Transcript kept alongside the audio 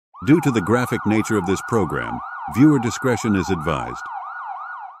Due to the graphic nature of this program, viewer discretion is advised.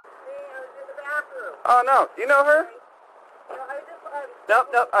 Oh, no. Do you know her? Nope,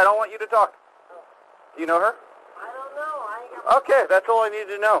 I don't want you to talk. Do you know her? I don't know. Okay, that's all I need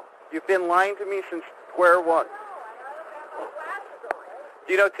to know. You've been lying to me since square one.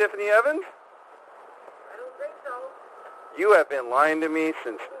 Do you know Tiffany Evans? I don't think so. You have been lying to me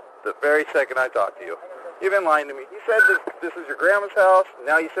since the very second I talked to you. You've been lying to me. You said this is your grandma's house.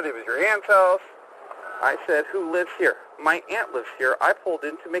 Now you said it was your aunt's house. I said, who lives here? My aunt lives here. I pulled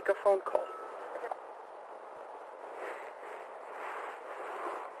in to make a phone call.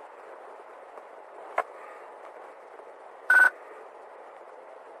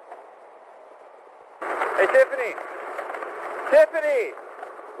 Hey, Tiffany! Tiffany!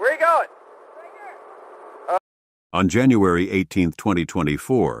 Where are you going? On January 18,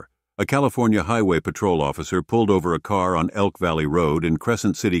 2024, a California Highway Patrol officer pulled over a car on Elk Valley Road in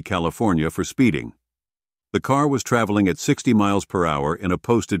Crescent City, California for speeding. The car was traveling at 60 miles per hour in a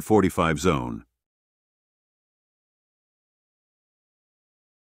posted 45 zone.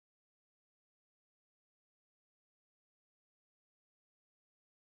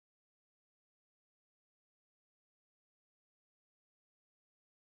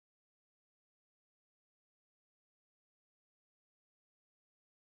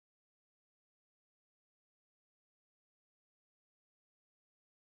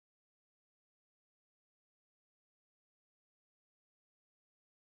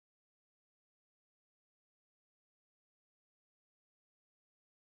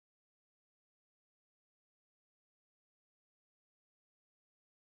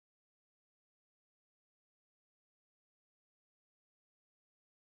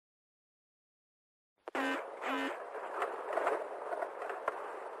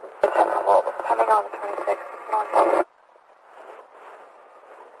 Coming on the 26th.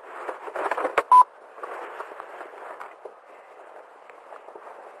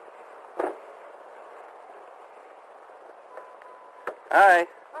 Hi.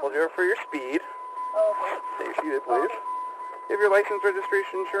 Pulled you over for your speed. Oh, okay. Stay seated, please. You have your license,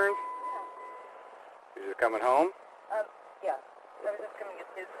 registration, insurance? You're just coming home? Yeah. I was just coming to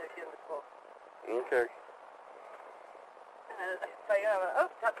get kids so she was school. Okay. I saw you have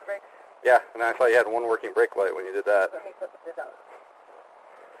tap the brakes. Yeah, and I saw you had one working brake light when you did that. Let me put this out.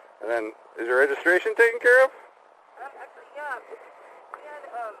 And then, is your registration taken care of? Actually, yeah. We had,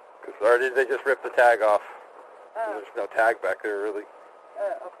 Or did they just rip the tag off? There's no tag back there, really.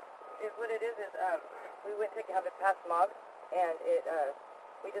 What it is, we went to have it pass smog, and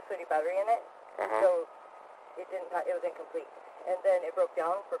we just put a battery in it, so it was incomplete. And then it broke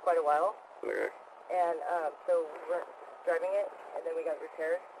down for quite a while. Okay. And, so we weren't driving it, and then we got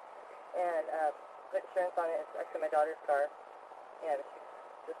repaired, and, put insurance on it. It's actually my daughter's car, and she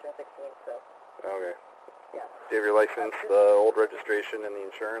just turned 16, so. Okay. Yeah. Do you have your license, the old registration, and the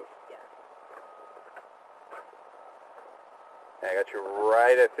insurance? Yeah. I got you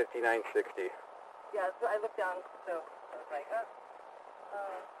right at 5960. Yeah, so I looked down, so I was like,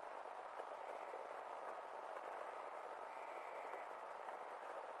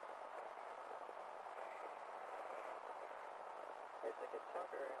 There's like a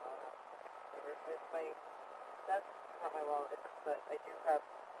chunker on it. That's not my wallet, but I do have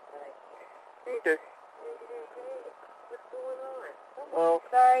an ID. Okay. What's going on? Well,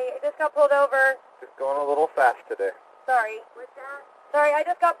 Sorry, I just got pulled over. just going a little fast today. Sorry. What's that? Sorry, I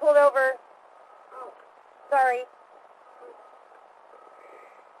just got pulled over. Oh. Sorry.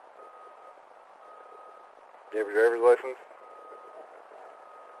 Do you have your driver's license?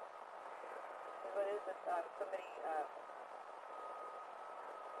 What is this? Somebody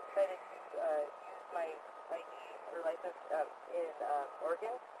decided to use my ID or license in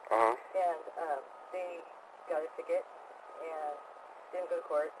Oregon, and they got a ticket and didn't go to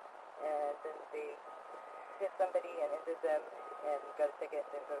court, and then they hit somebody and injured them and got a ticket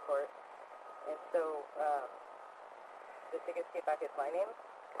and didn't go to court, and so the tickets came back as my name.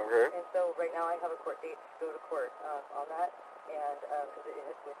 Okay. And so right now I have a court date to go to court on that, and because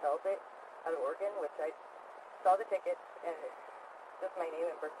it withheld it out of Oregon, which I saw the tickets, and it's just my name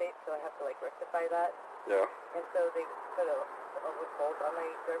and birth date, so I have to like rectify that. Yeah. And so they put a withhold on my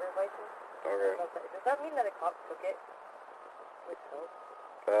driver's license. Okay. Does that mean that a cop took it? Withhold?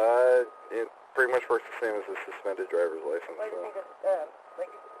 It pretty much works the same as a suspended driver's license. Why do you So. think it's,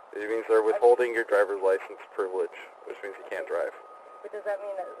 like... It means they're withholding your driver's license privilege, which means you can't drive. But does that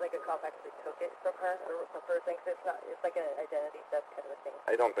mean that like a cop actually took it from her or from her thing? 'Cause it's like an identity theft kind of a thing.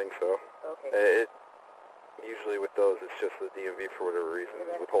 I don't think so. Okay. Usually with those, it's just the DMV for whatever reason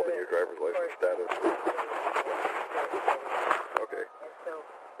is withholding your driver's license status. Okay. And so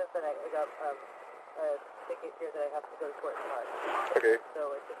does sudden I got a ticket here that I have to go to court tomorrow. Okay.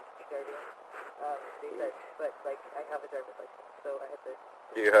 So it's just regarding, they said, but like I have a driver's license, so I have to.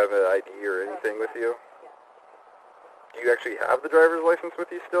 Do you have an ID or anything with you? Yeah. Do you actually have the driver's license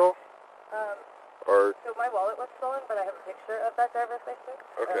with you still? Or? So my wallet was stolen, but I have a picture of that driver's license.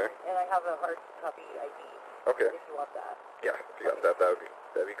 Okay. And I have a hard copy ID. Okay. If you want that. Yeah, if you got that, that'd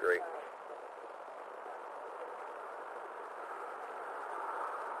be great.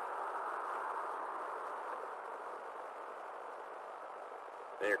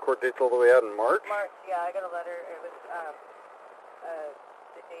 And your court date's all the way out in March? March, yeah, I got a letter. It was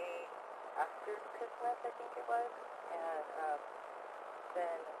the day after Christmas, I think it was. And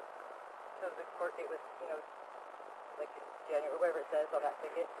then, so the court date was, like in January, whatever it says on that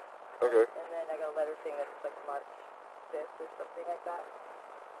ticket. Okay. And then I got a letter saying that it's like March 5th or something like that.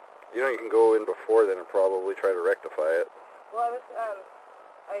 You can go in before then and probably try to rectify it. Well,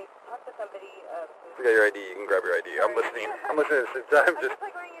 I talked to somebody You got your ID, you can grab your ID. I'm listening. I'm listening. I'm just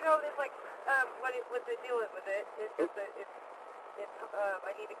like letting you know this, like, what the deal is with it. It's just that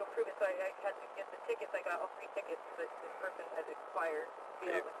I need to go prove it, so I had to get the tickets. I got all 3 tickets, but this person has expired.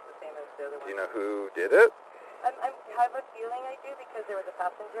 It's the same as the other one. Do you know who did it? I have a feeling I do, because there was a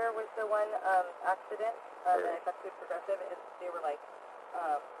passenger was the one accident, and I talked to Progressive, and they were like,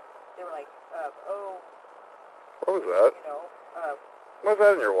 oh. What was that? What was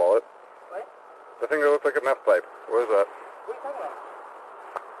that in your wallet? What? The thing that looks like a meth pipe. What is that? What are you talking about?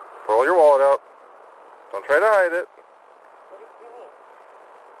 Pull your wallet out. Don't try to hide it. What do you mean?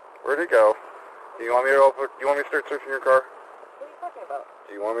 Where'd it go? Do you want me to start searching your car? What are you talking about?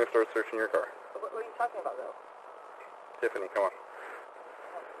 Do you want me to start searching your car? What are you talking about, though? Tiffany, come on.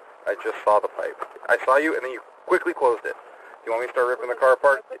 I just saw the pipe. I saw you, and then you quickly closed it. Do you want me to start ripping the car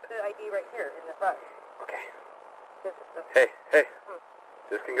apart? I put the ID right here in the front. Okay. Hey.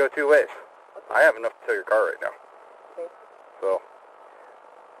 This can go 2 ways. I have enough to tow your car right now. Okay. So,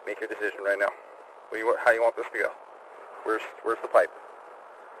 make your decision right now. How you want this to go? Where's the pipe?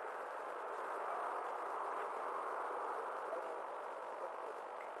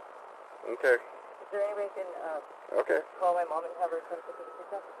 Okay. Is there any way you can call my mom and have her come pick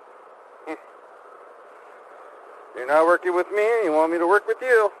it up? You're not working with me, you want me to work with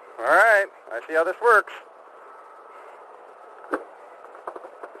you. Alright, I see how this works.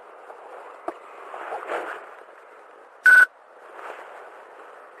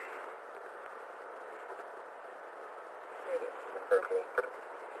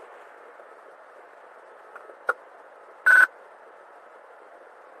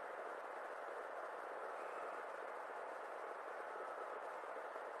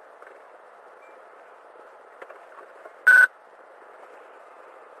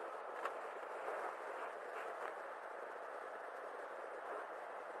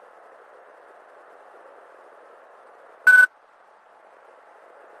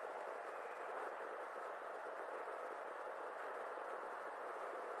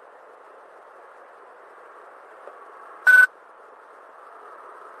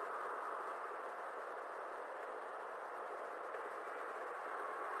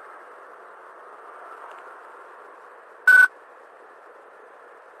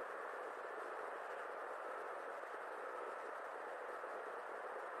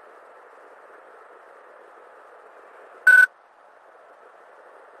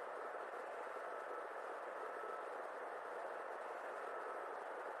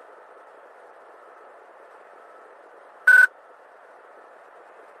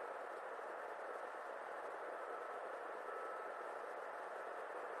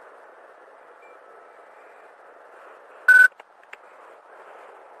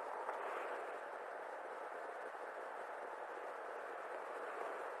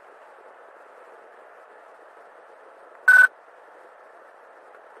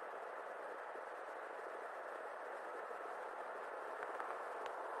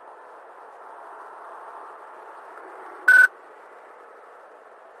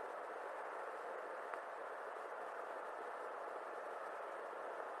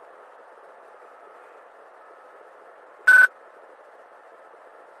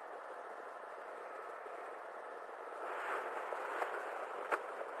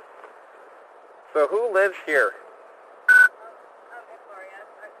 So who lives here? I'm sorry, I'm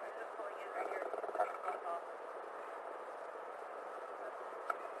just pulling in right here.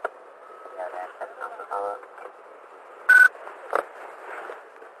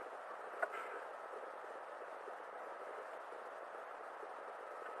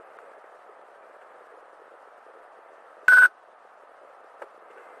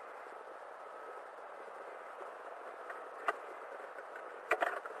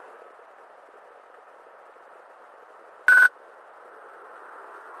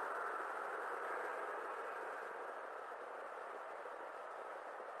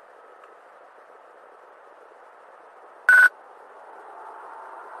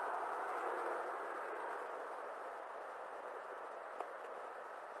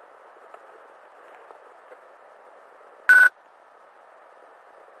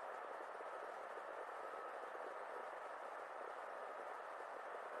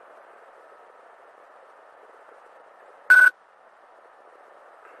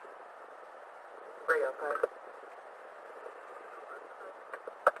 305.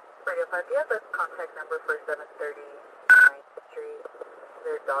 305, do you have the contact number for 730 9th Street?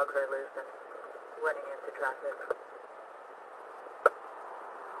 Their dogs are loose and running into traffic.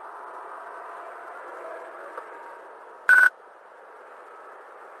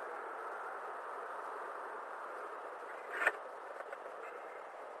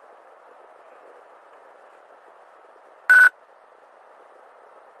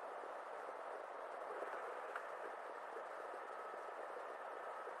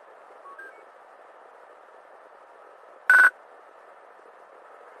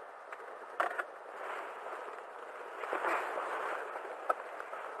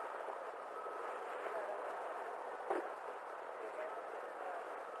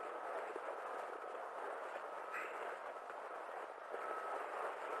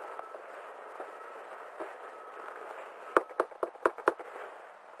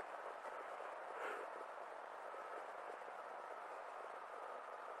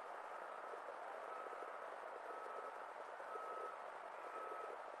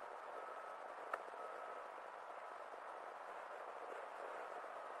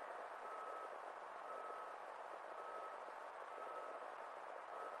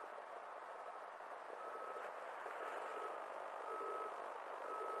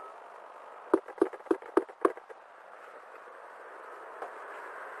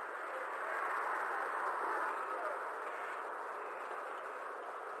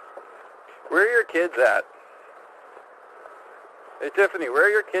 Where are your kids at? Hey, Tiffany, where are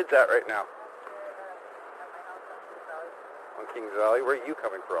your kids at right now? On Kings Valley? Where are you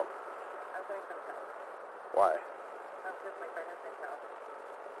coming from? I'm coming from town. Why? Because my friend is in town.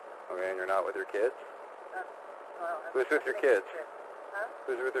 Okay, and you're not with your kids? Well, Who's with your kids? Huh?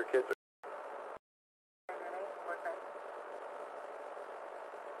 Who's with your kids?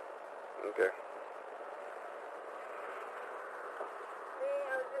 Okay.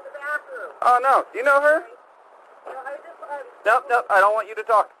 Oh, no. Do you know her? Nope, I don't want you to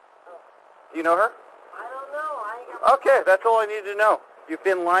talk. Do you know her? I don't know. Okay, that's all I need to know. You've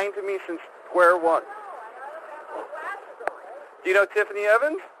been lying to me since square one. Do you know Tiffany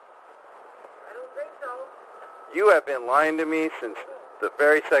Evans? I don't think so. You have been lying to me since the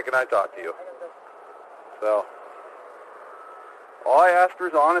very second I talked to you. So, all I asked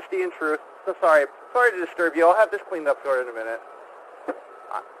was honesty and truth. So sorry to disturb you. I'll have this cleaned up for you in a minute.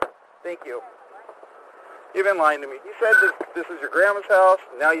 Thank you. You've been lying to me. You said this was your grandma's house.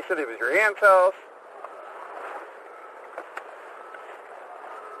 Now you said it was your aunt's house.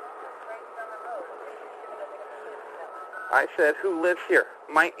 I said, who lives here?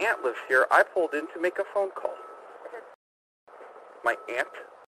 My aunt lives here. I pulled in to make a phone call. My aunt?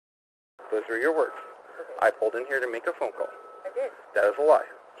 Those were your words. I pulled in here to make a phone call. I did. That is a lie.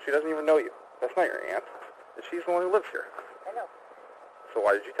 She doesn't even know you. That's not your aunt. And she's the one who lives here. I know. So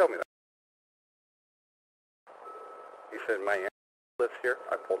why did you tell me that? You said my aunt lives here.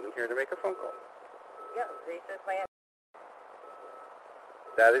 I pulled in here to make a phone call. Yeah, they said my aunt.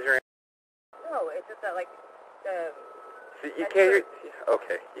 That is your aunt? No, it's just that, like, So you can't...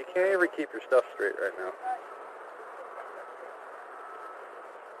 Okay. You can't ever keep your stuff straight right now.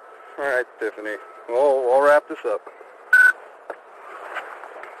 All right, Tiffany. Well, we'll wrap this up.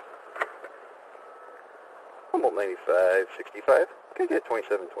 Humboldt 9565. Can I get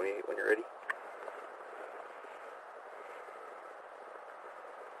 2728 when you're ready?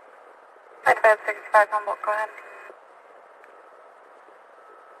 Humboldt, go ahead.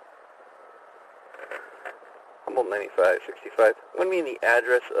 Humboldt 9565. When me the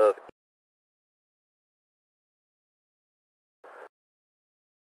address of...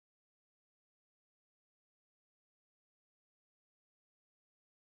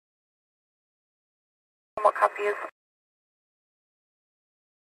 What copy is?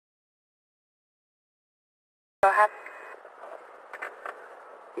 Go ahead.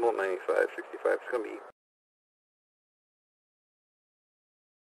 Humboldt 9565. It's going to be...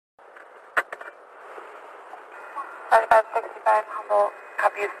 Humboldt,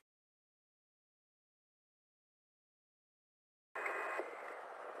 copy is.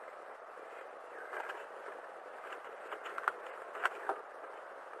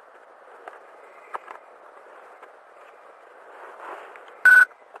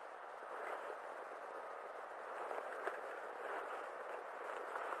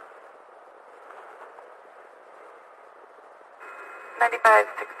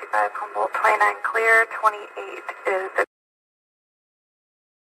 Humboldt, 29 clear, 28 is the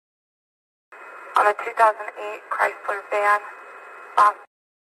on a 2008 Chrysler van.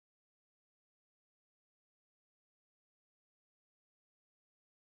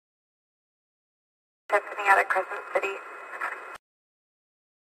 Crescent City.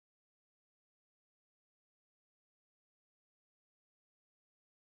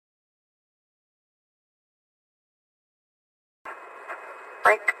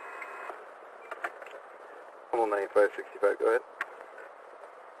 Break. Humboldt 9565, go ahead.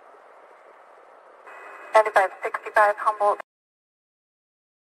 9565 Humboldt.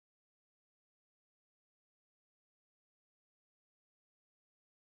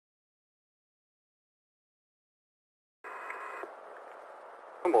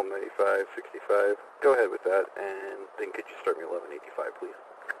 Humboldt 9565, go ahead with that, and then could you start me 1185, please?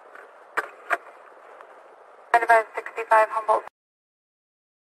 9565 Humboldt.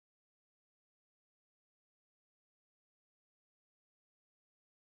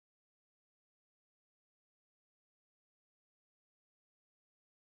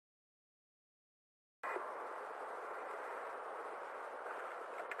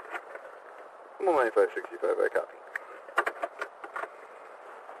 Humboldt 9565, I copy.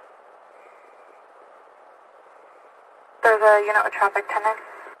 There's a unit with traffic 10.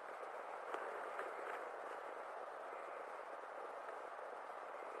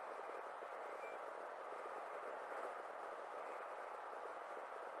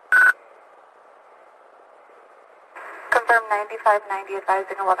 Confirm 9590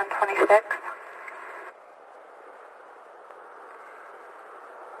 advising 1126.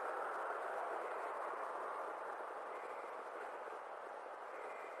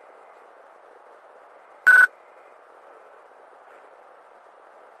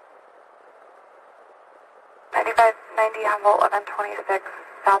 Humboldt 1126,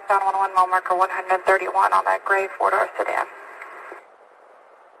 southbound 11 mile marker 131 on that gray four-door sedan.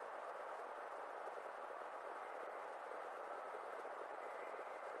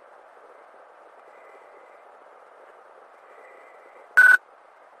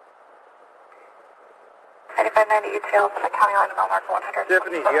 Details on the county line mile marker 100.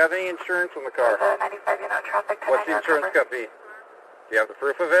 Tiffany, do you have any insurance on the car? 95 unit traffic. What's the insurance company? Do you have the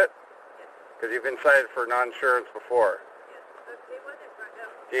proof of it? Because you've been cited for non-insurance before.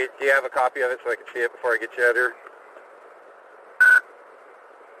 Do you have a copy of it so I can see it before I get you out here?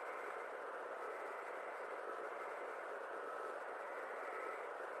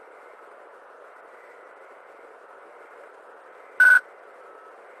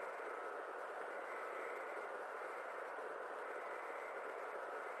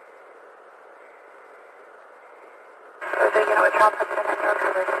 There's a unit with traffic and then you're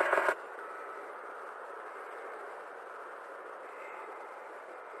covered.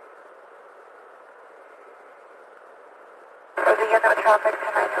 There's a unit with traffic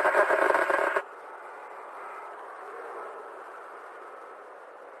tonight on the covered.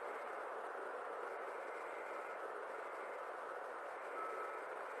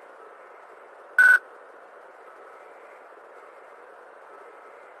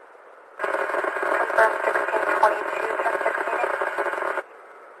 Confirm 1622, 1016.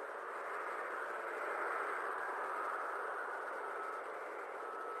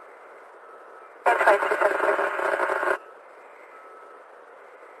 Thanks, 5276.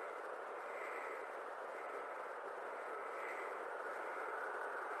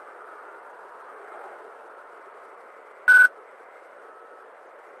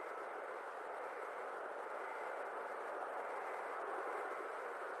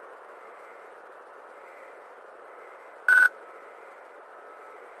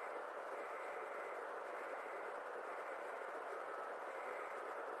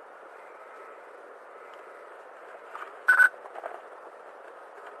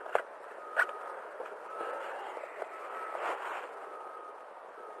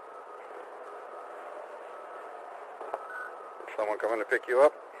 Someone coming to pick you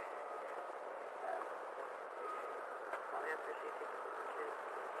up?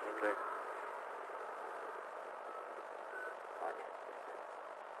 Okay.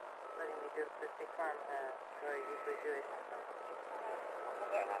 Letting me do the stick farm, so I usually do it.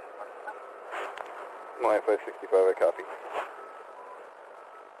 My 565, I copy.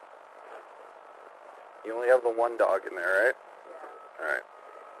 You only have the one dog in there, right? Yeah. Alright.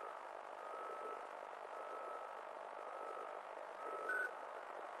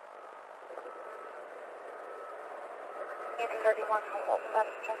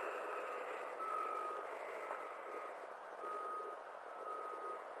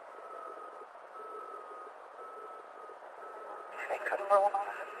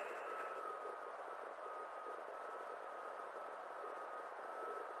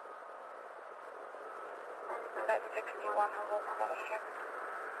 That's 61 Humboldt Street.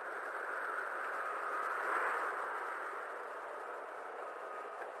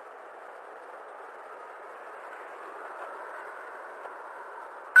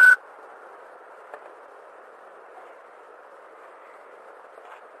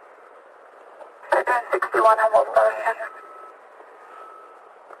 61 Humboldt Road.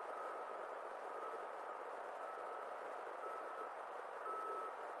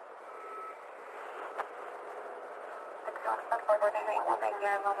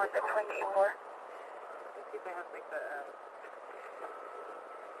 Again, almost at 24. Let's see if I have like the,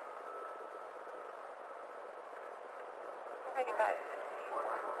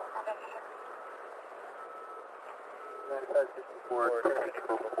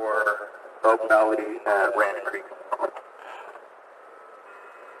 for Oak Valley, Randon Creek.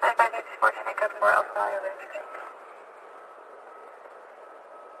 I got 64 to make up for Oak Valley, Randon Creek.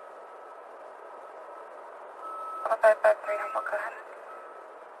 553 Humboldt, go ahead.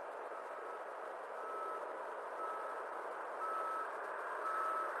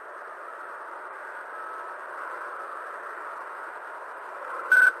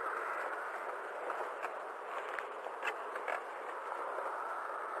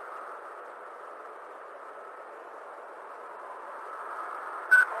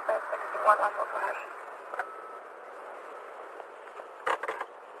 One Humboldt, go ahead.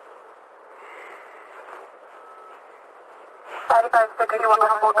 One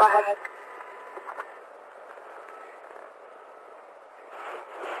Humboldt, go ahead.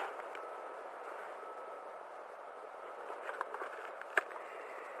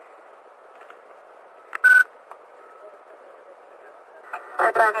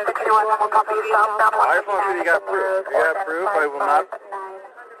 I just want to see if you got proof. If you got proof, I will not.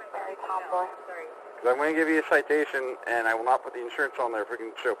 Because I'm going to give you a citation, and I will not put the insurance on there if we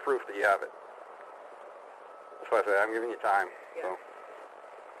can show proof that you have it. That's why I say I'm giving you time. So.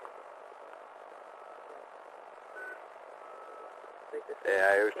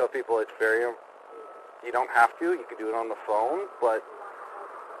 Yeah, I always tell people it's very. You don't have to. You can do it on the phone, but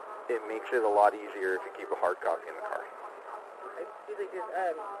it makes it a lot easier if you keep a hard copy in the car. I usually just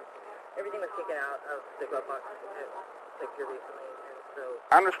everything was taken out of the glove box like here recently, and so.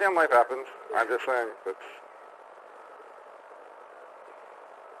 I understand life happens. I'm just saying it's.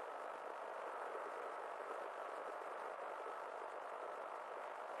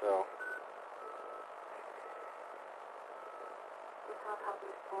 So.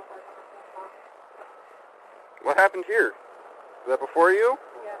 What happened here? Was that before you?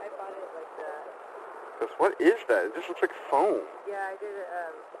 Yeah, I bought it like that. Because what is that? It just looks like foam. Yeah, I did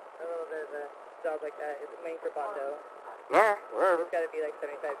a little bit of a job like that. It's made for Bondo. No, whatever. It's got to be like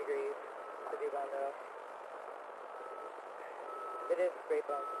 75 degrees to do Bondo. It is spray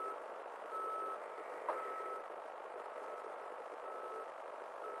foam.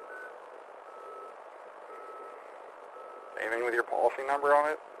 Anything with your policy number on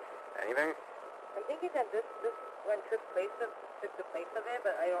it? Anything? I'm thinking that this one took the place of it,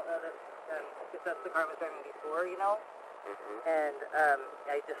 but I don't know that because that's the car I was driving before, you know. Mm-hmm. And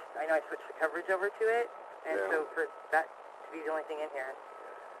I know I switched the coverage over to it, and so for that to be the only thing in here.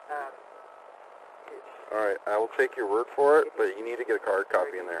 All right, I will take your word for it, but you need to get a card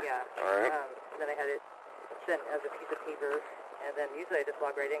copy in there. Yeah. All right. Then I had it sent as a piece of paper, and then usually I just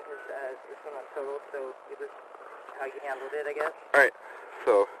log right in because this one was totaled, so it was how you handled it, I guess. All right.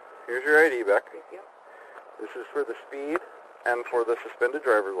 So here's your ID, Beck. Thank you. This is for the speed and for the suspended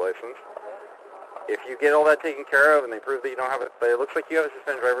driver's license. If you get all that taken care of and they prove that you don't have it, but it looks like you have a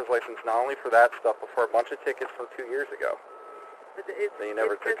suspended driver's license not only for that stuff, but for a bunch of tickets from 2 years ago But that you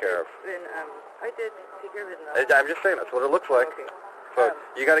never took care of. Been, I did take care of it. I'm just saying, that's what it looks like. Okay. So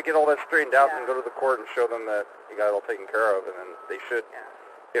you got to get all that straightened out and go to the court and show them that you got it all taken care of, and then they should. Yeah.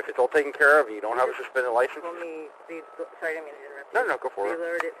 If it's all taken care of and you don't have a suspended license. Sorry, I didn't mean to interrupt. No, go for it. They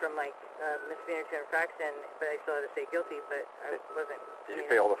lowered it from like misdemeanor to infraction, but I still had to say guilty, but I wasn't. Did you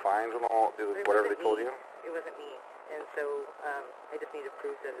pay all the fines and all, do whatever they told you? It wasn't me, and so I just need to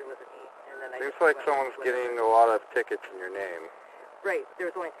prove that it wasn't me, and then Seems like someone's getting a lot of tickets in your name. Right, there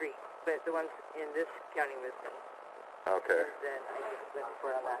was only 3, but the ones in this county was me. Okay. And then I just went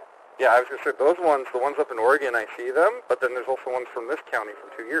before on that. Yeah, I was going to say, those ones, the ones up in Oregon, I see them, but then there's also ones from this county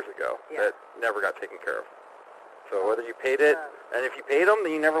from 2 years ago that never got taken care of. So whether you paid it, and if you paid them,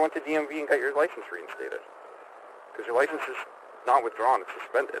 then you never went to DMV and got your license reinstated. Because your license is not withdrawn, it's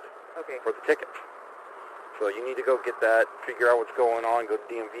suspended for the tickets. So you need to go get that, figure out what's going on, go to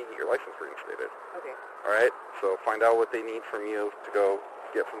DMV, get your license reinstated. Okay. All right? So find out what they need from you to go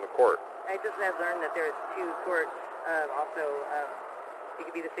get from the court. I just have learned that there's 2 courts also. It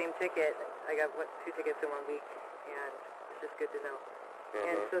could be the same ticket. I got 2 tickets in 1 week, and it's just good to know.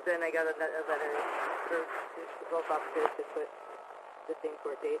 And so then I got a letter for the both officers to put the same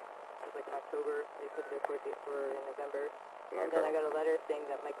court date. It was like in October. They put their court date for in November. And then I got a letter saying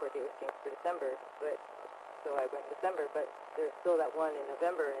that my court date was changed for December. But so I went December, but there's still that one in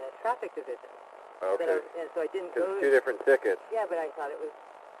November in a traffic division. Okay. And so I didn't go. It's two different tickets. Yeah, but I thought it was.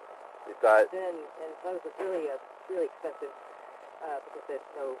 You thought? Then, and so it was really expensive because there's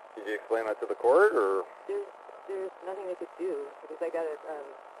no. Did you explain that to the court, or? There's nothing they could do because I got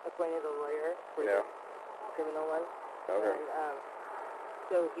appointed a lawyer for the criminal one. Okay. And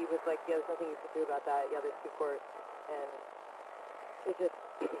so he was like, yeah, there's nothing you can do about that. Yeah, there's two courts, and it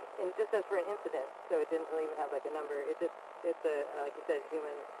just says for an incident, so it didn't really even have like a number. It's a like you said,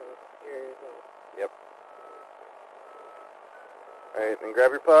 humans and ears and. Yep. All right, then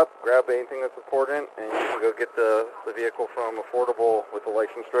grab your pup, grab anything that's important, and you can go get the vehicle from Affordable with the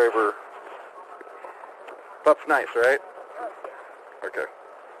licensed driver. Pup's nice, right? Okay.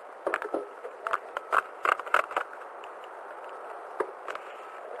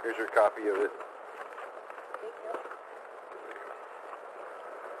 Here's your copy of it.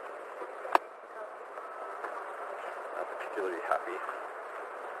 Not particularly happy.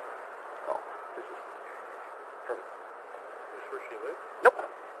 Oh, this is from... Is this where she lives? Nope.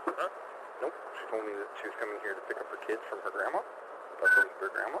 Huh? Nope. She told me that she was coming here to pick up her kids from her grandma. From her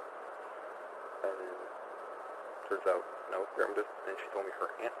grandma. And then, turns out, no, grandma just... And she told me her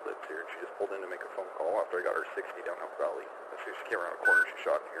aunt lives here, and she just pulled in to make a phone call after I got her 60 down Elk Valley. And so she came around a corner, she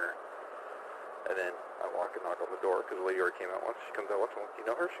shot in here. And then I walk and knock on the door, because the lady already came out once. She comes out once, I'm like, do you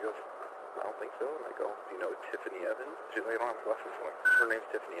know her? She goes, I don't think so. And I go, do you know Tiffany Evans? She's like, I don't have glasses. I'm like, her name's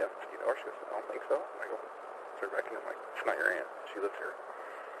Tiffany Evans. Do you know her? She goes, I don't think so. And I go, turn back and I'm like, it's not your aunt. She lives here.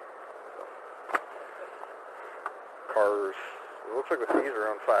 So. Cars. It looks like the fees are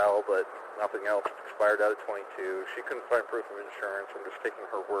on file, but nothing else. It's expired out of 22. She couldn't find proof of insurance. I'm just taking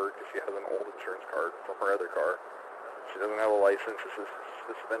her word because she has an old insurance card from her other car. She doesn't have a license. This is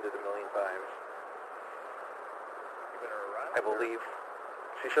suspended a million times. I believe.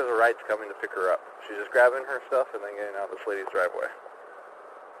 She says a ride's coming to pick her up. She's just grabbing her stuff and then getting out of this lady's driveway.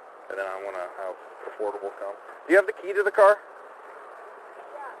 And then I want to have Affordable come. Do you have the key to the car?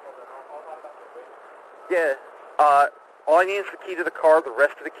 Yeah. All I need is the key to the car. The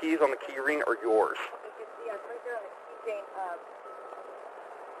rest of the keys on the key ring are yours. Yeah, it's right there on the keychain.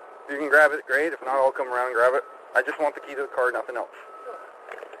 If you can grab it, great. If not, I'll come around and grab it. I just want the key to the car, nothing else.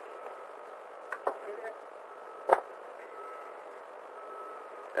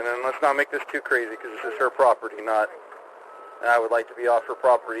 And then let's not make this too crazy because this is her property, not... And I would like to be off her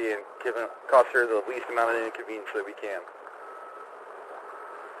property and cost her the least amount of inconvenience that we can.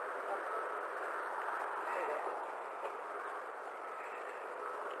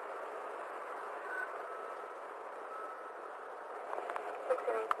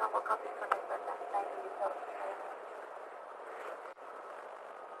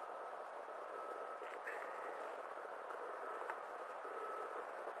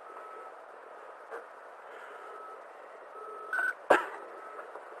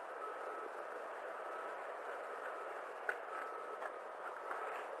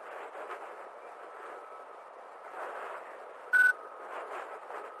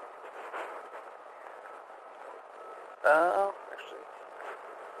 Actually.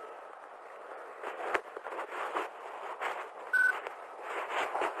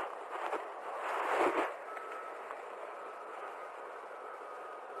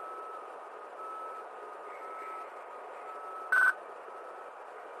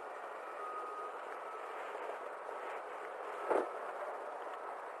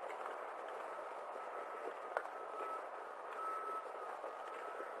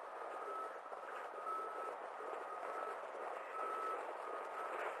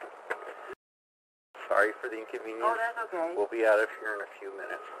 Sorry for the inconvenience. Oh, that's okay. We'll be out of here in a few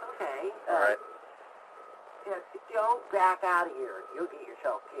minutes. Okay. All right. Yeah, don't back out of here. You'll get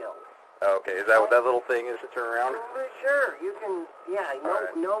yourself killed. Okay, is that what that little thing is to turn around? For sure. You can, yeah,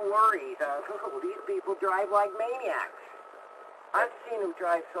 no worries. These people drive like maniacs. I've seen them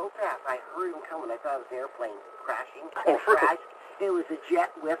drive so fast. I heard them coming. I thought it was an airplane crashing. Oh, really? Crashed. It was a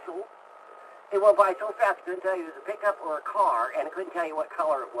jet whistle. It went by so fast, I couldn't tell you it was a pickup or a car, and I couldn't tell you what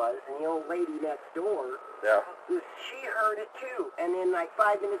color it was. And the old lady next door, she heard it too. And then like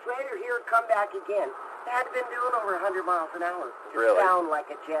 5 minutes later, here it come back again. It had been doing over 100 miles an hour. It Really? sound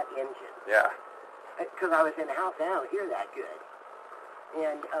like a jet engine. Yeah. Because I was in the house, and I don't hear that good.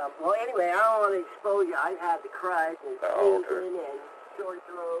 And, well, anyway, I don't want to expose you. I've had the crud and sneezing and sore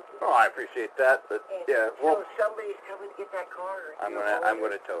throat. Oh, I appreciate that, but And yeah, well, so somebody's coming to get that car. I'm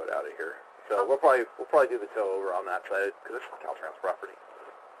gonna tow it out of here. So we'll probably do the tow over on that side because it's Caltrans property.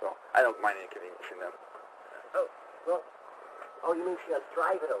 So I don't mind inconveniencing them. Oh, well, you mean she'll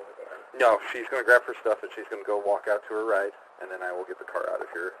drive it over there? No, she's gonna grab her stuff and she's gonna go walk out to her ride, and then I will get the car out of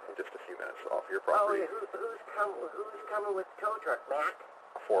here in just a few minutes off your property. Oh, who's coming with the tow truck, Matt?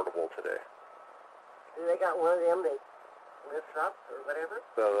 Affordable today. Do they got one of them that lifts up or whatever?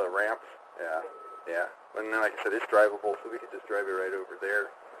 The ramps? Yeah. Yeah. And then, like I said, it's drivable, so we could just drive it right over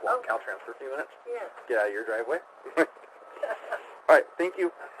there. Walk Caltrans for a few minutes. Yeah. Get out of your driveway. All right. Thank you.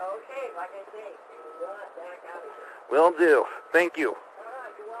 Okay. Like I say, you will not back out of here. Will do. Thank you.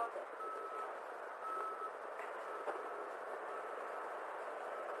 You're welcome.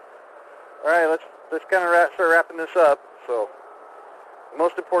 All right. Let's kind of start wrapping this up. So, the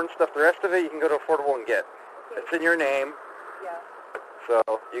most important stuff. The rest of it, you can go to Affordable and get. Okay. It's in your name. Yeah.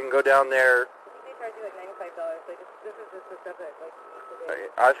 So you can go down there. They charge you like $95. Like this is just the stuff that like you need to do.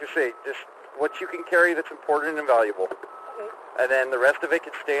 I was gonna say just what you can carry that's important and valuable. Okay. And then the rest of it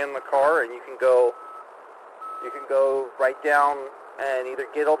can stay in the car, and you can go right down and either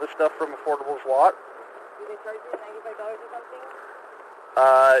get all the stuff from Affordable's lot. Do they charge you $95 or something?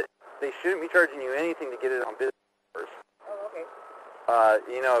 They shouldn't be charging you anything to get it on business hours. Oh, okay.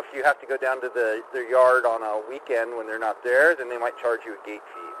 You know, if you have to go down to their yard on a weekend when they're not there, then they might charge you a gate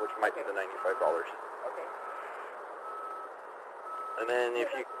fee, which might be the $95. Okay. And then if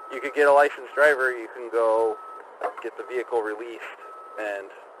you could get a licensed driver, you can go get the vehicle released and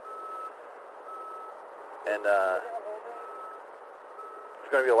it's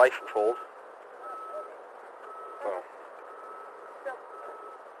going to be a license hold.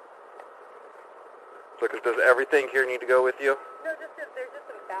 So, does everything here need to go with you? No, there's just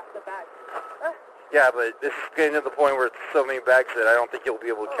the bags. Yeah, but this is getting to the point where it's so many bags that I don't think you'll be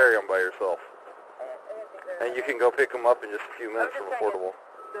able to carry them by yourself. And you can go pick them up in just a few minutes from Affordable.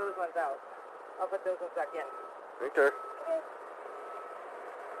 Those ones out. I'll put those ones back in. Okay.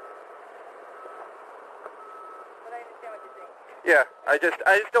 But I understand what you're saying. Yeah, I just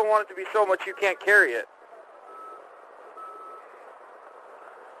don't want it to be so much you can't carry it.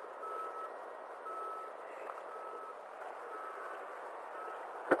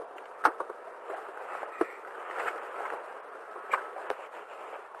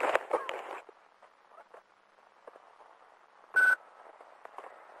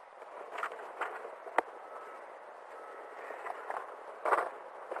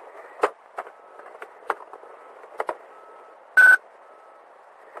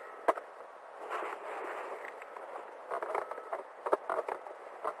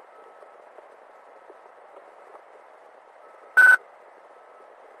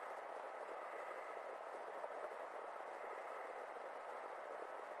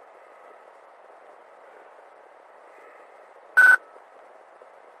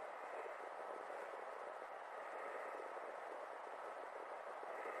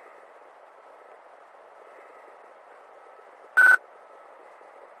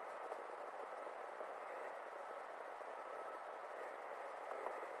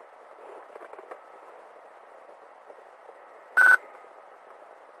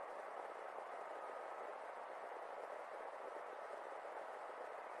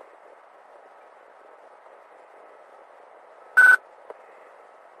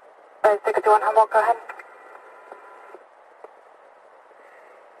 All right, 61 Humboldt, go ahead.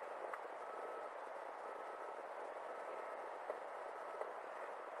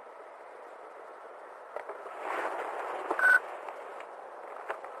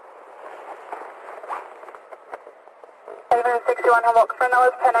 Favor 61 Humboldt, confirm that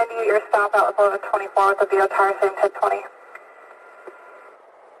was 1098, your stop out was 1124 with the VO tower, same 1020.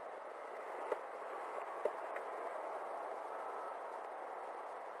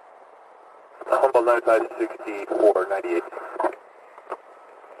 Humboldt 956498.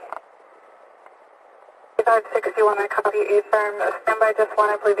 61, I copy, A firm, standby just one,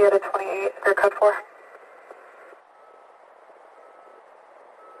 I believe you had a 28, or code 4.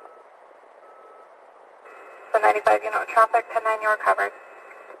 So 95, you know, traffic, 10-9, you're covered.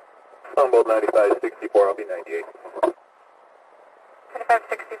 Humboldt 9564, I'll be 98.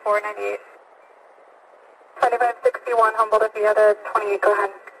 2564, 98. 2561, Humboldt, if you had a 28, go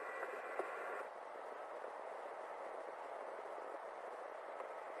ahead.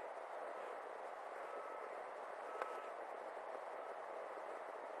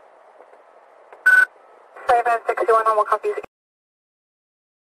 Five 61, Humboldt, copies.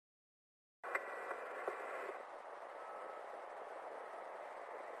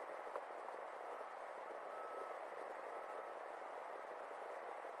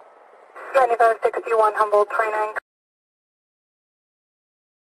 Ninety-five 61, Humboldt, 29.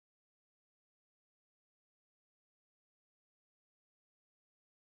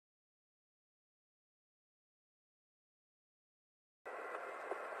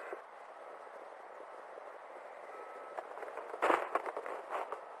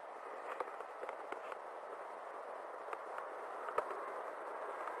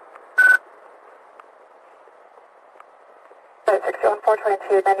 61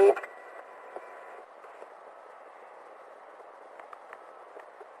 422 98.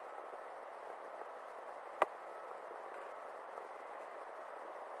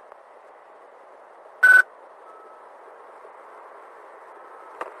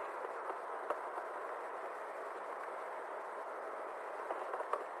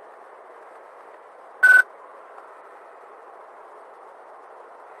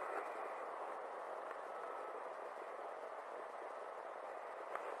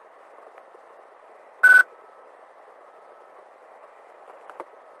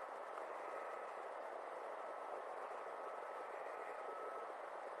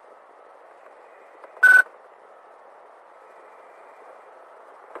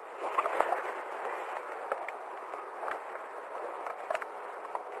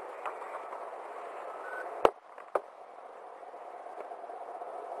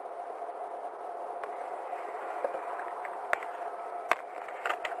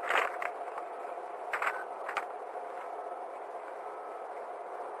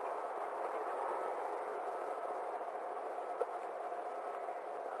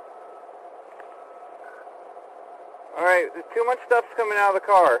 Alright, there's too much stuff's coming out of the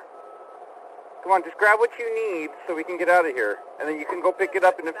car. Come on, just grab what you need so we can get out of here. And then you can go pick it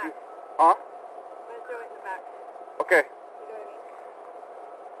up in a few... Huh? I'm going to throw it in the back. Okay. You know what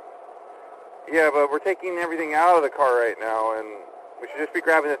I mean? Yeah, but we're taking everything out of the car right now, and we should just be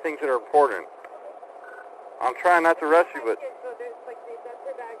grabbing the things that are important. I'm trying not to rush you, but... So there's that's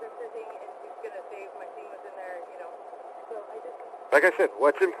her bag, that's her thing, and she's going to save my thing was in there, you know. So I just... Like I said,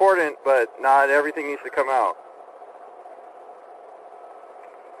 what's important, but not everything needs to come out.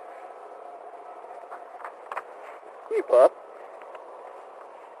 Keep up.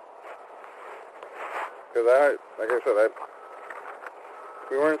 Because like I said, if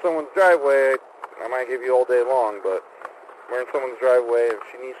we were in someone's driveway, I might give you all day long, but we're in someone's driveway. If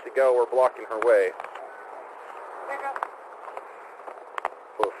she needs to go, we're blocking her way.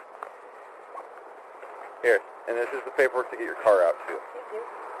 Poof. Here, and this is the paperwork to get your car out too. Thank you.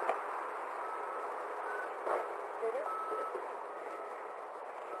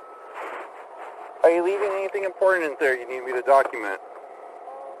 Are you leaving anything important in there you need me to document?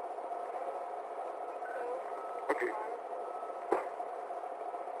 Okay.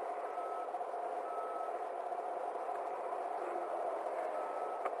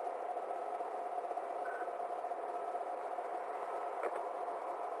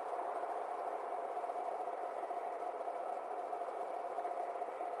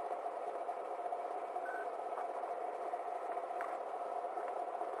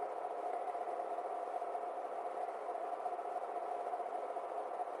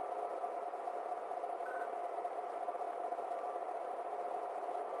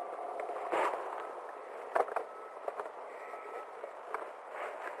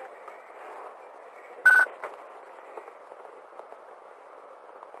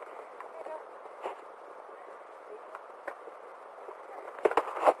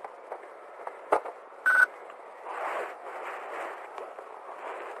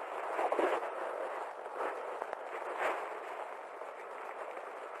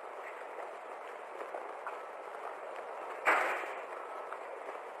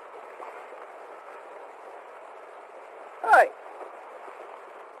 Hi.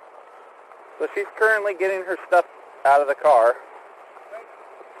 So she's currently getting her stuff out of the car.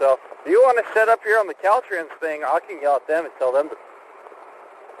 So if you want to set up here on the Caltrans thing, I can yell at them and tell them to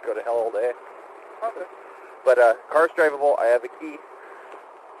go to hell all day. Okay. But car's drivable. I have a key.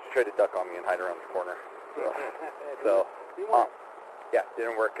 She tried to duck on me and hide around the corner. So yeah,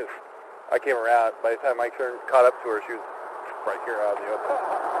 didn't work because I came around. By the time I caught up to her, she was right here out of the open.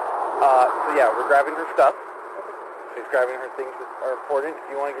 So yeah, we're grabbing her stuff. She's grabbing her things that are important. If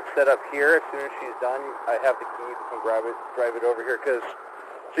you want to get set up here, as soon as she's done, I have the key. You can grab it, drive it over here, because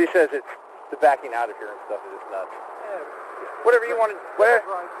she says it's the backing out of here and stuff is just nuts. Yeah. Whatever you want to, Yeah,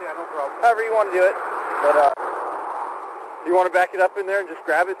 no problem. however you want to do it. But you want to back it up in there and just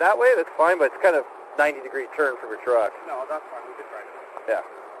grab it that way, that's fine, but it's kind of 90-degree turn from your truck. No, that's fine. We can try it. Yeah.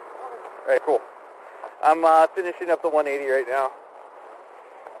 All right, cool. I'm finishing up the 180 right now.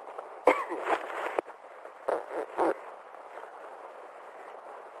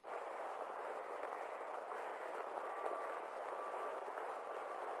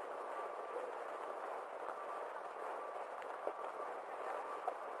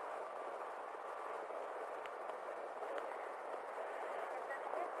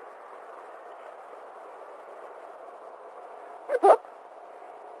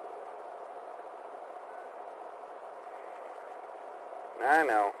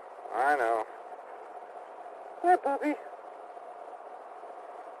 I know. Hi, puppy.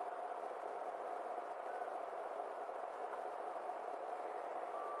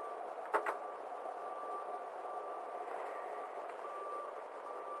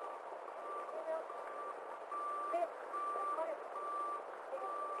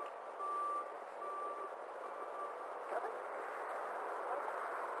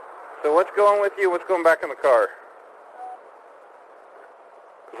 So what's going with you? What's going back in the car?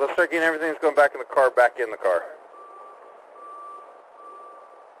 Because let's start getting everything that's going back in the car back in the car.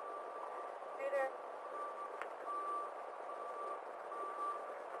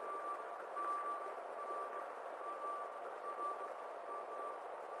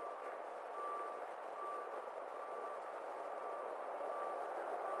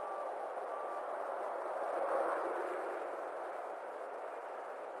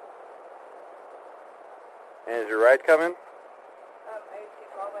 And is your ride coming? I see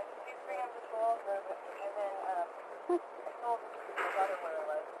all my she's free on patrol, and then I told my daughter where it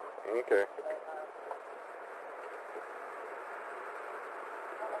was. Okay. But,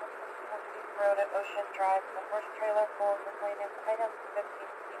 Road at Ocean Drive. The first trailer full of miscellaneous items, 15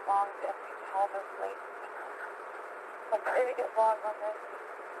 feet long, to empty caliber plates. I'm ready to get logged on this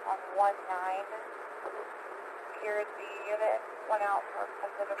on 1-9. Here's the unit. Went out for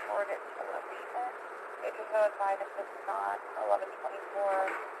attempted to forward it to the abatement. It just notified if this is not 11:24,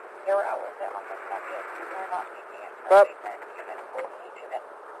 they were out with it on the 2nd. They're not taking it for abatement. Unit will need unit.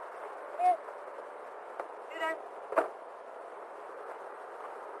 Here. Do that.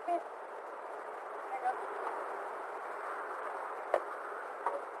 Here. There you go.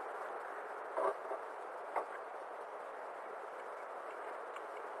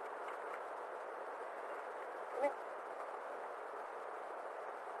 Come here.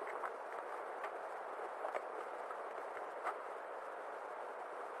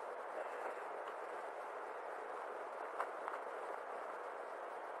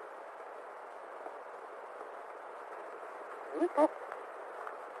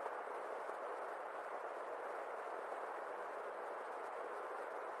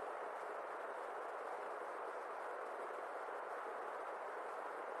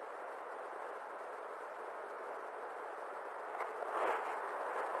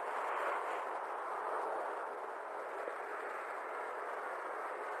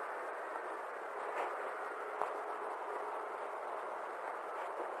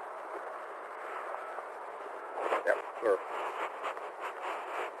 Yeah, sure.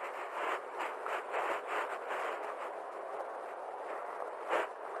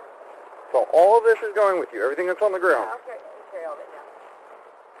 So all of this is going with you, everything that's on the ground. I'll carry all of it, yeah.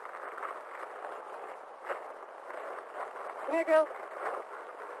 Come here, girl.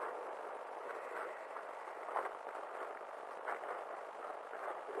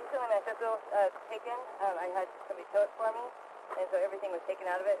 So when I got those taken, I had somebody tow it for me, and so everything was taken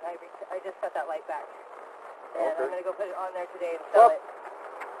out of it, and I just set that light back. And Okay. I'm going to go put it on there today and sell it.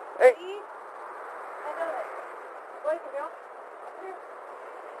 Hey! See? I got it. Boys and girls, come here.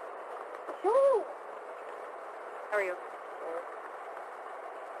 Shoo! How are you?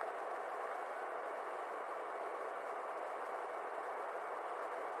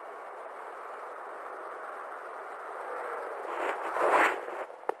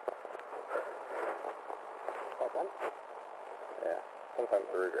 Yeah, sometimes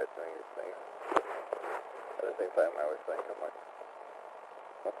I regret doing these things. At the same time, I always think, I'm like,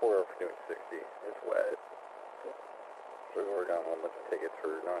 I'm pulled over for doing 60. It's wet. So we're going on a bunch of tickets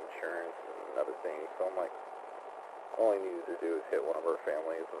for non-insurance and other things. So I'm like, all I needed to do is hit one of our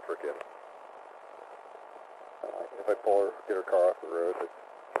families and freaking, if I pull her, get her car off the road,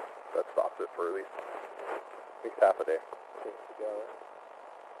 that stops it for at least half a day.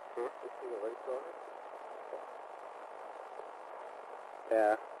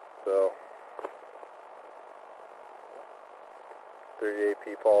 Yeah, so 38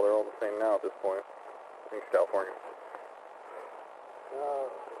 people, they're all the same now at this point. I think it's California.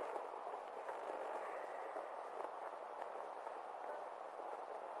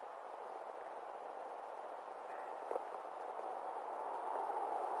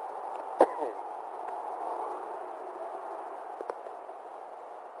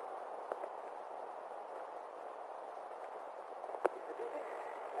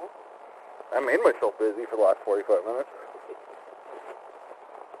 I made myself busy for the last 45 minutes.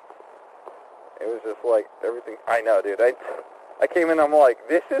 It was just like everything. I know, dude. I came in, I'm like,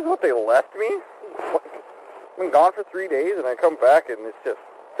 this is what they left me? I've been gone for 3 days, and I come back, and it's just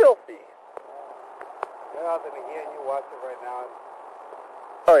filthy. Yeah, then again, you watch it right now.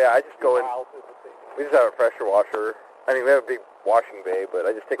 Oh, yeah, I just go in. We just have a pressure washer. I mean, we have a big washing bay, but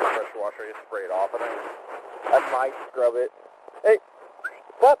I just take the pressure washer, I just spray it off, and I might scrub it. Hey,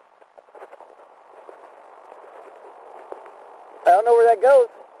 what? I don't know where that goes.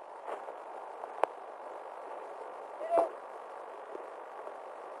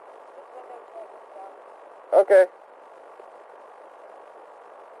 Okay.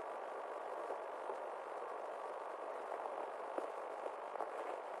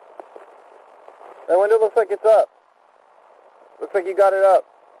 That window looks like it's up. Looks like you got it up.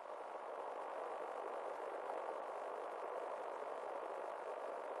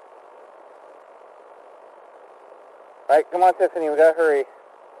 Alright, come on, Tiffany, we gotta hurry.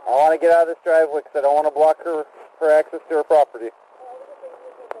 I want to get out of this driveway because I don't want to block her access to her property.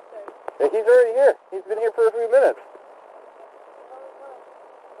 Yeah, he's already here. He's been here for a few minutes.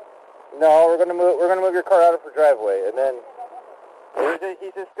 No, we're gonna move your car out of her driveway, and then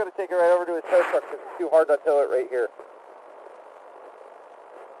he's just gonna take it right over to his tow truck because it's too hard to tow it right here.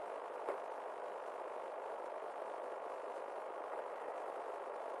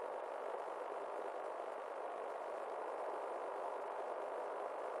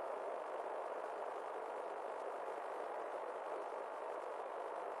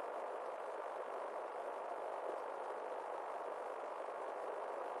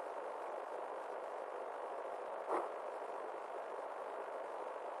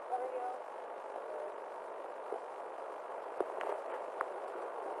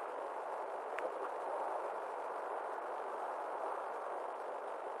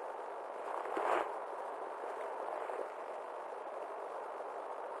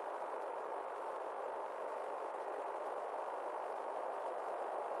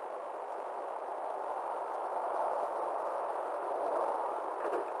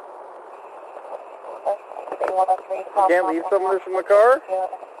 Can't leave some of this in the car?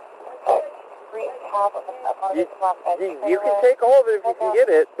 You can take all of it if you can get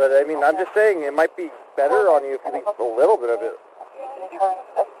it, but I mean, I'm just saying it might be better on you if you leave a little bit of it.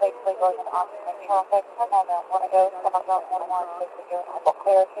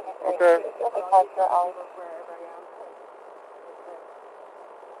 Okay.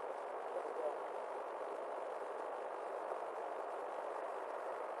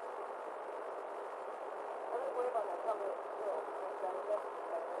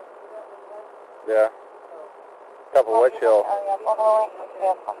 Yeah. Couple Witch Hill.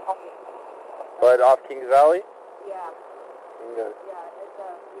 But off Kings Valley? Yeah. Okay. Yeah, it's,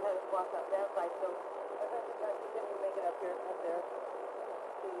 we had to block up that side, so we didn't make it up here, up there.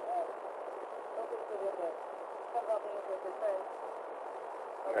 The, open for the, come up and with your friends.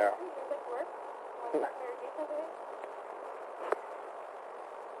 Yeah.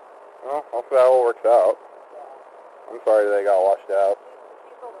 Well, hopefully that all works out. I'm sorry they got washed out.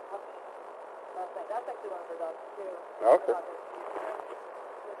 That's actually one of her dogs, too. Okay.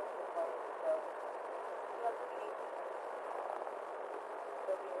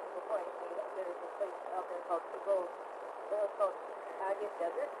 There's a place out there called Agate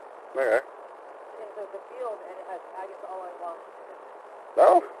Desert. Okay. And so it's a field, and it has agates all along.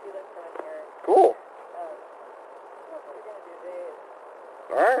 Oh. She lives from here. Cool. That's what we're going to do today.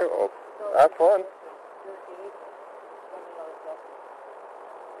 Alright, well, have fun.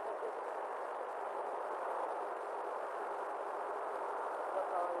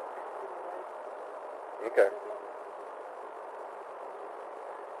 Okay.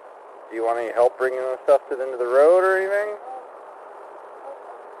 Do you want any help bringing the stuff to the end of the road or anything?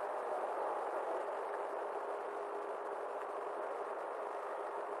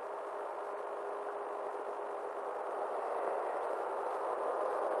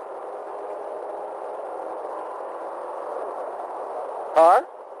 Huh?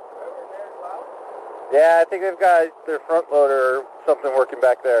 Yeah, I think they've got their front loader or something working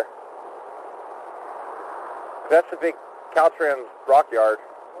back there. That's the big Caltrans rock yard.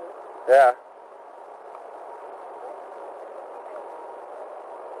 Yeah.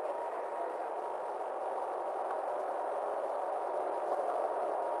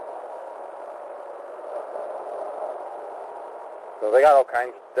 So they got all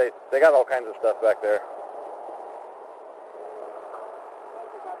kinds. They got all kinds of stuff back there.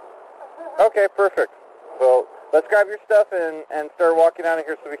 Okay, perfect. So let's grab your stuff and start walking out of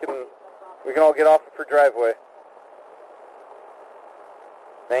here so we can all get off of her driveway.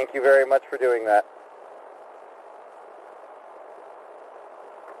 Thank you very much for doing that.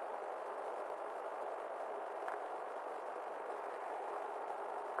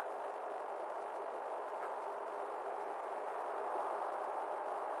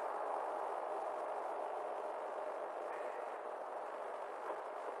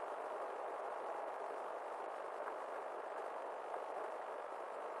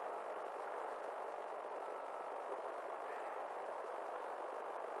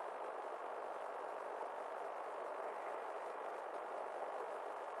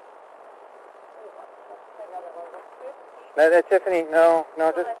 No, Tiffany, no,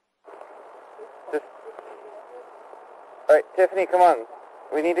 just. All right, Tiffany, come on.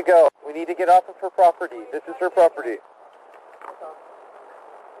 We need to go. We need to get off of her property. This is her property.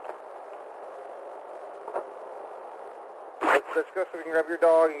 let's go so we can grab your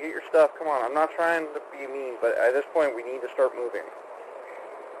dog and get your stuff. Come on, I'm not trying to be mean, but at this point we need to start moving.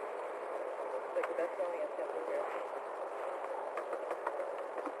 Like the best only is over here.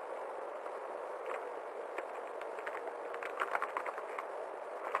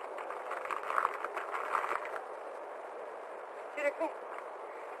 Shooter, come here.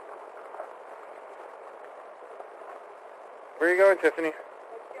 Where are you going, Tiffany?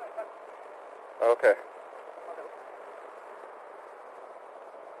 Okay.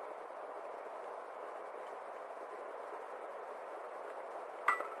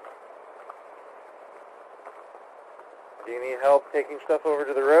 Do you need help taking stuff over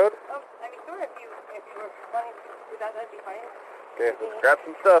to the road? I mean, sure, if you were wanting to do that, that'd be fine. Okay, let's grab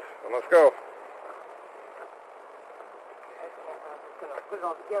some stuff and let's go. Put it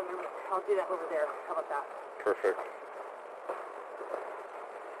all together. I'll do that over there. How about that? Perfect.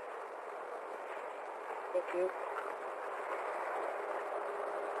 Thank you.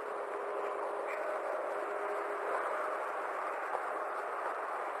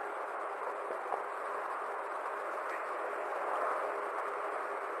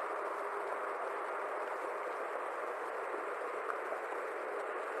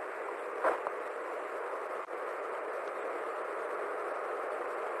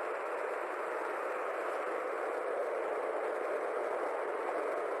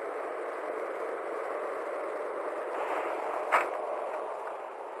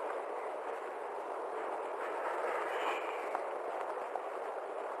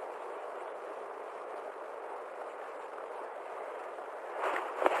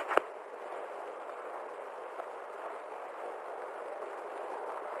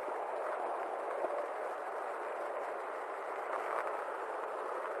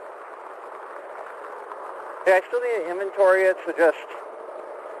 Yeah, I still need to inventory it, so just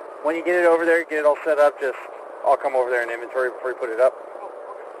when you get it over there, get it all set up, just I'll come over there and inventory before you put it up.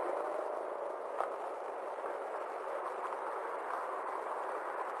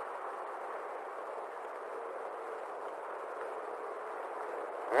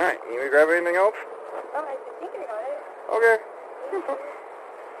 Alright, you need me to grab anything else? I think I got it. Okay.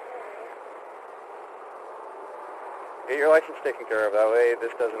 Get your license taken care of, that way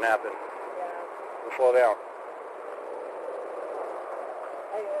this doesn't happen. Yeah. And slow down.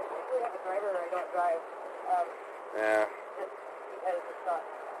 I usually have a driver or I don't drive. Yeah. Just because it's not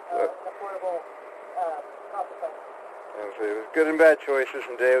an affordable consequence. And so it was good and bad choices,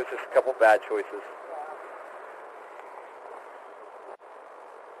 and today was just a couple bad choices.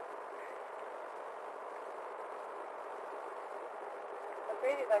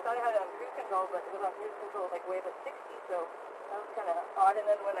 Crazy. I thought I had it on cruise control, but it was on cruise control like way above 60, so that was kind of odd. And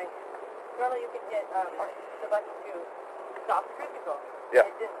then when normally you can get the button to stop the cruise control. Yeah.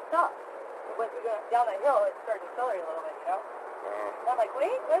 It didn't stop. But once we got down that hill, it started accelerating a little bit, you know? And I'm like,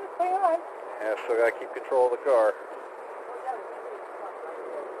 wait, what is going on? Yeah, still gotta keep control of the car.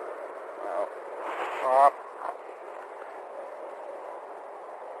 Wow. Stop.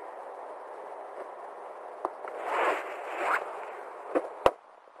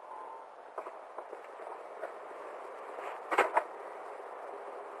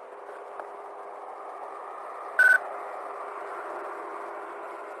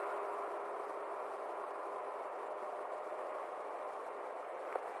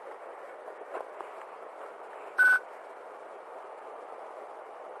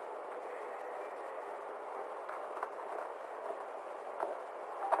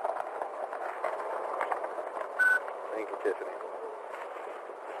 Thank you, Tiffany.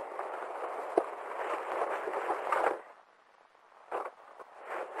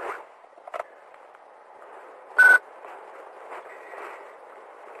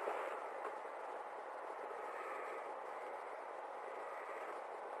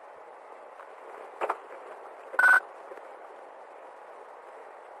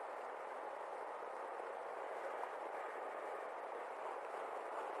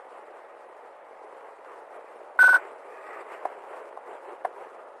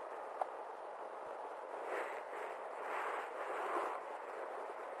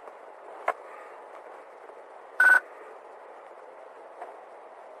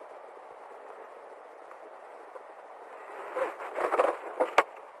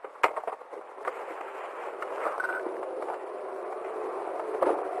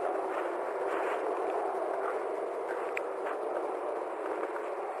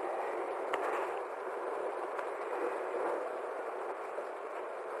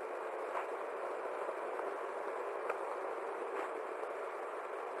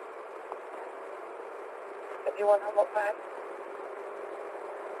 Do you want Humboldt 5?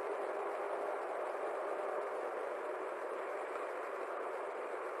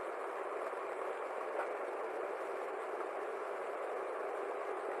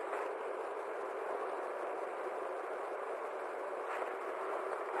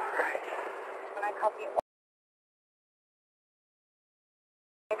 copy.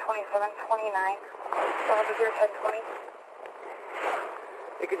 2729. Officer 1020.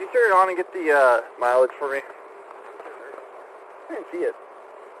 Hey, could you turn it on and get the mileage for me? I didn't see it.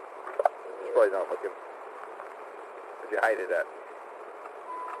 It's probably not looking. Where'd you hide it at?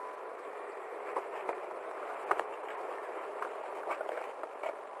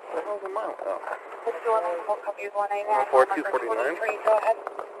 What the hell's a mile? Oh. 61, copy 189. 4249. Go ahead.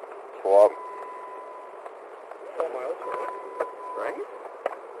 Swab. 4 miles, right?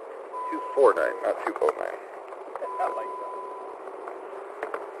 249, not 209. That light.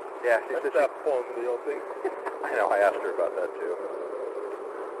 Yeah, she said that phone deal thing. I know, I asked her about that too.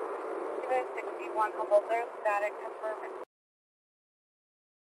 61 Humboldt, there's static confirmed.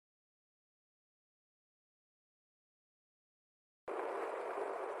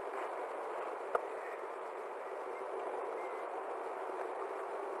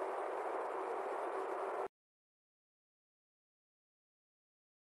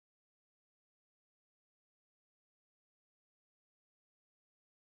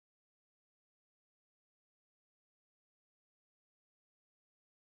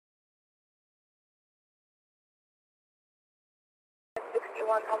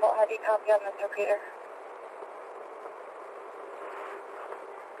 Humboldt, how do you copy on Mr. Peter?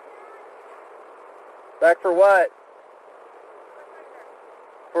 Back for what?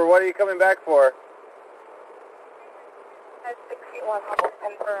 For what are you coming back for? 61 Humboldt,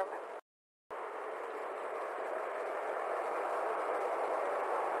 confirm.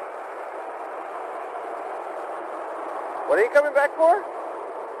 What are you coming back for?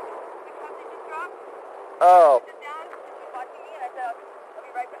 Oh.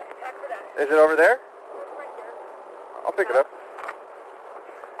 Is it over there? I'll pick it up.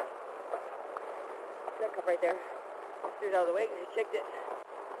 That cup right there. Threw it out of the way and just checked it.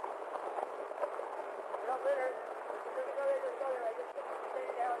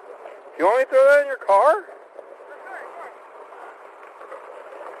 You want me to throw that in your car?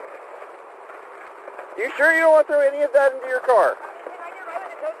 You sure you don't want to throw any of that into your car?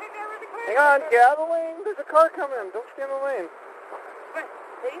 Hang on, get out of the lane. There's a car coming. Don't stay in the lane.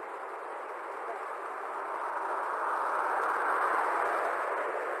 Please?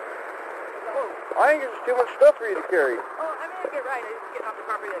 I think it's too much stuff for you to carry. Oh, I'm going to get right. I'm just getting off the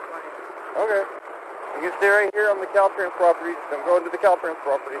property this morning. Okay. You can stay right here on the Caltrans property. I'm going to the Caltrans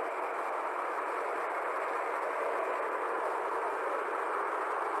property.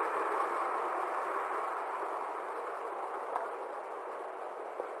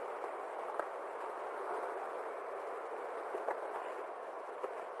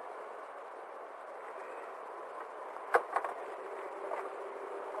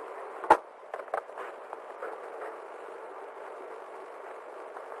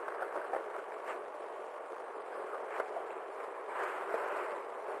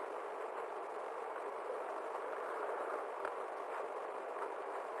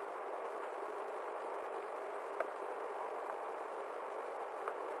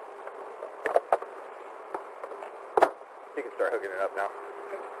 You can start hooking it up now.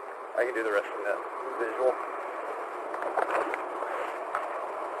 I can do the rest of the visual.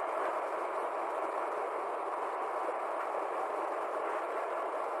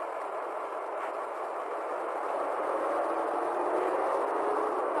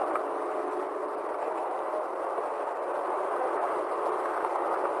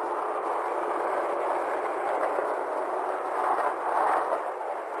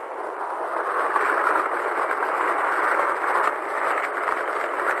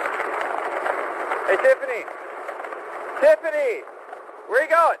 Hey, Tiffany! Tiffany! Where are you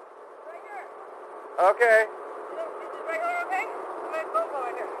going? Right here. Okay. Is this regular okay? I'm going to go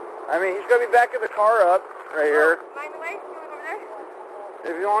over here. I mean, he's going to be backing the car up right here. Mind the way? You want to go over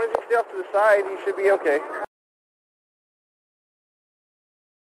there? If you want to just stay off to the side, he should be okay.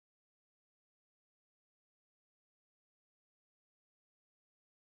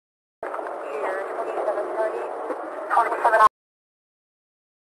 Here, 2730. 27.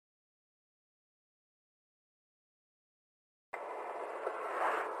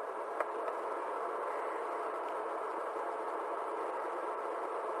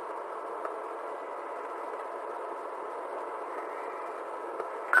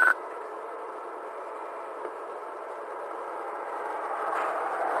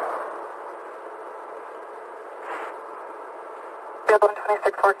 Field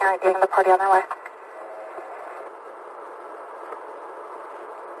 126 working on getting the party on their way.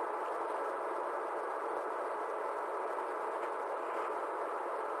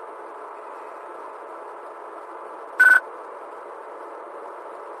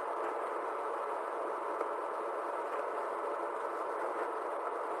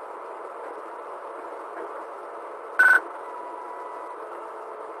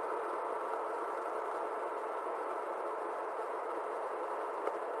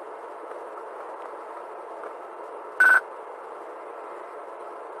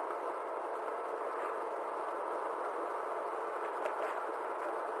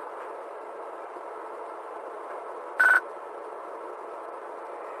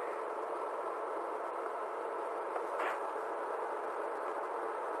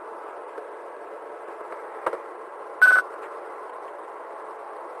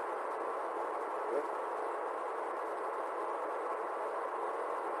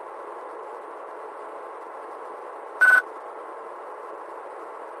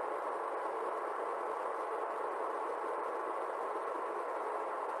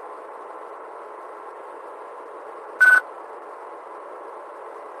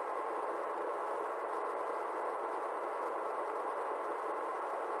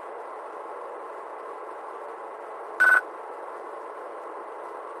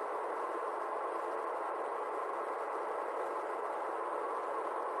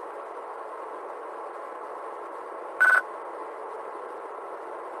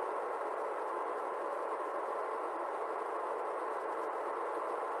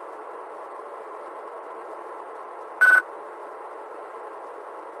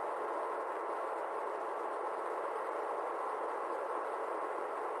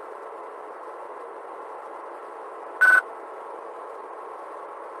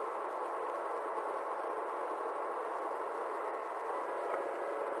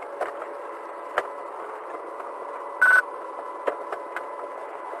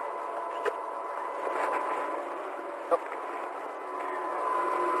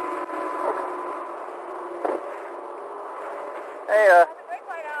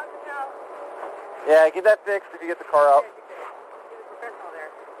 Yeah, get that fixed if you get the car out. He was professional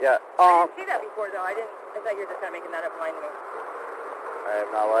there. Yeah. I didn't see that before, though. I thought you were just kind of making that up lying to me. I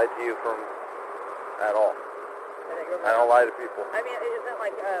have not lied to you at all. I don't lie to people. I mean, it isn't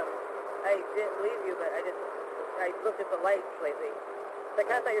like I didn't believe you, but I looked at the lights lately. So I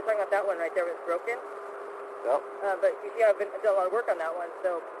kind of thought you were talking about that one right there was broken. Yep. But you see, I've done a lot of work on that one,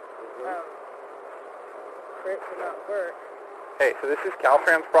 so for it to not work. Hey, so this is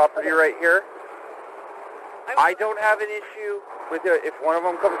Caltrans property right here. I don't have an issue with it. If one of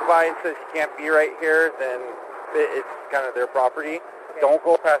them comes by and says you can't be right here, then it's kind of their property. Okay. Don't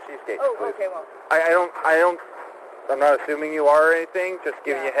go past these gates, please. Okay, well. I'm not assuming you are or anything, just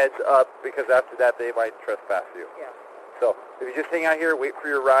giving you a heads up, because after that they might trespass you. Yeah. So, if you just hang out here, wait for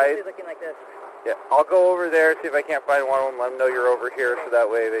your ride. It's looking like this. Yeah, I'll go over there, see if I can't find one of them, let them know you're over here, so that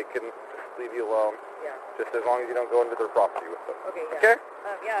way they can leave you alone. Yeah. Just as long as you don't go into their property with them. Okay, yeah. Okay?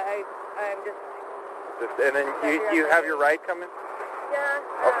 I'm just... And then you have your ride coming? Yeah.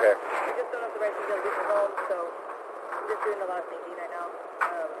 Okay. I just don't have the right to get home, so I'm just doing a lot of thinking right now.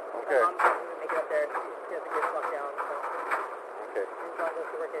 Okay. My mom's going to make it up there. She has to get locked down, so... Okay. And so I'll go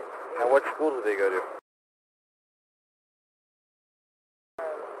to work at... Now, what school do they go to?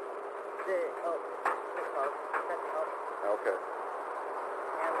 Okay.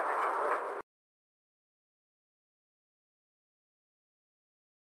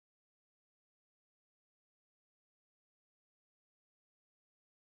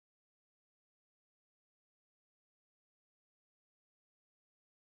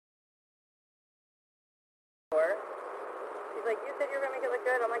 He's like, you said you were going to make it look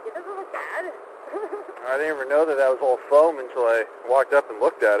good. I'm like, it doesn't look bad. I didn't even know that was all foam until I walked up and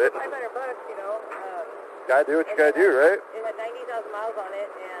looked at it. $500, you know. Gotta do what you gotta do, right? It had 90,000 miles on it,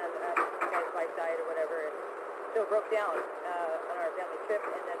 and the guy's wife died or whatever, and so it broke down on our family trip.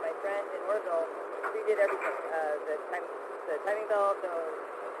 And then my friend in Orville redid everything: the timing belt, the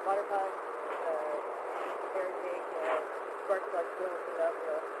water pump, air tank, spark plug, cleaned up,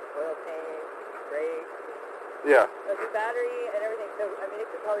 oil tank, brakes. Yeah. The battery and everything. So I mean, it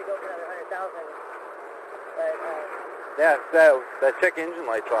could probably go for another 100,000. But yeah, that check engine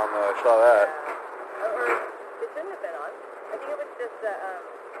light's on though. I saw that. Or it shouldn't have been on. I think it was just the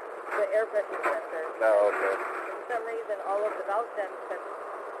air pressure sensor. Oh, okay. For some reason, all of the valve stems have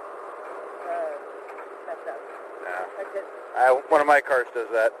messed up. Yeah. One of my cars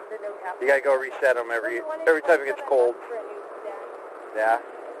does that. No cap. You gotta go reset them every time it gets cold. Yeah.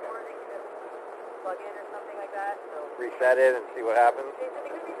 Or they can just plug in or something like that. So. Reset it and see what happens. Okay, so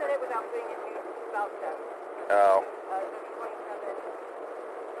they could reset it without putting in new valve stems. Oh. It would be $27.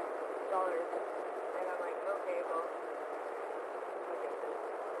 And I'm like, okay, well.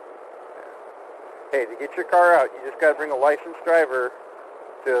 Hey, to get your car out, you just got to bring a licensed driver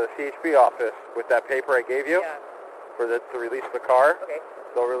to the CHP office with that paper I gave you to release the car. Okay.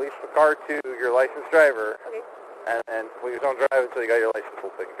 They'll release the car to your licensed driver. Okay. And please don't drive until you got your license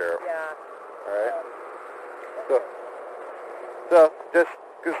all taken care of. Yeah. All right? So just,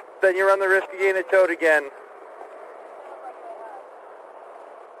 because then you run the risk of getting it towed again.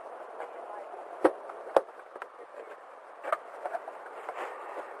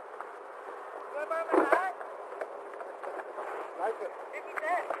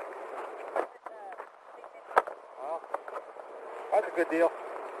 That's a good deal.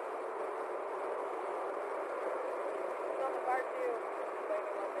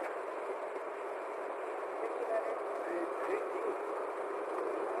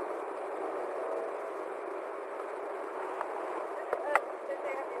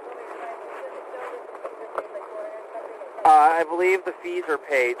 I believe the fees are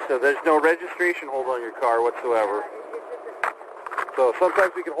paid, so there's no registration hold on your car whatsoever. So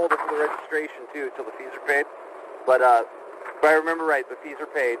sometimes we can hold it for the registration too until the fees are paid. But if I remember right, the fees are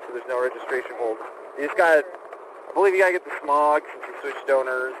paid, so there's no registration hold. You just got to, I believe you got to get the smog since you switched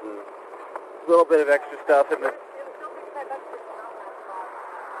owners and a little bit of extra stuff. And then,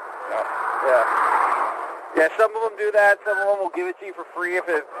 yeah, some of them do that. Some of them will give it to you for free if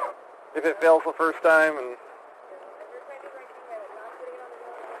it fails the first time. And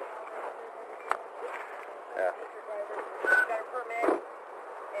yeah.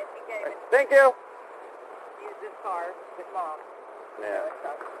 Thank you. Use this car with Mom. Yeah.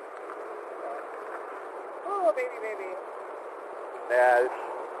 Oh, baby. Yeah. It's,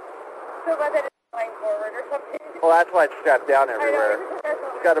 so glad that it's flying forward or something. Well, that's why it's strapped down everywhere.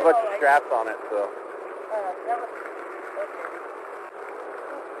 It's got a bunch of straps on it, so.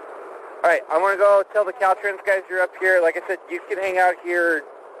 Alright, I want to go tell the Caltrans guys you're up here. Like I said, you can hang out here,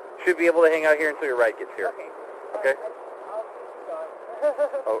 should be able to hang out here until your ride gets here. Okay. Okay? I'll keep going.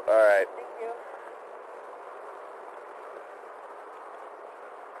 Oh, alright. Thank you.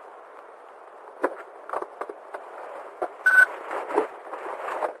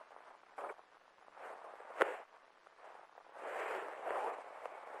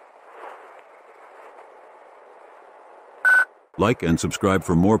 Like and subscribe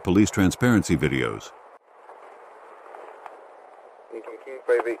for more police transparency videos.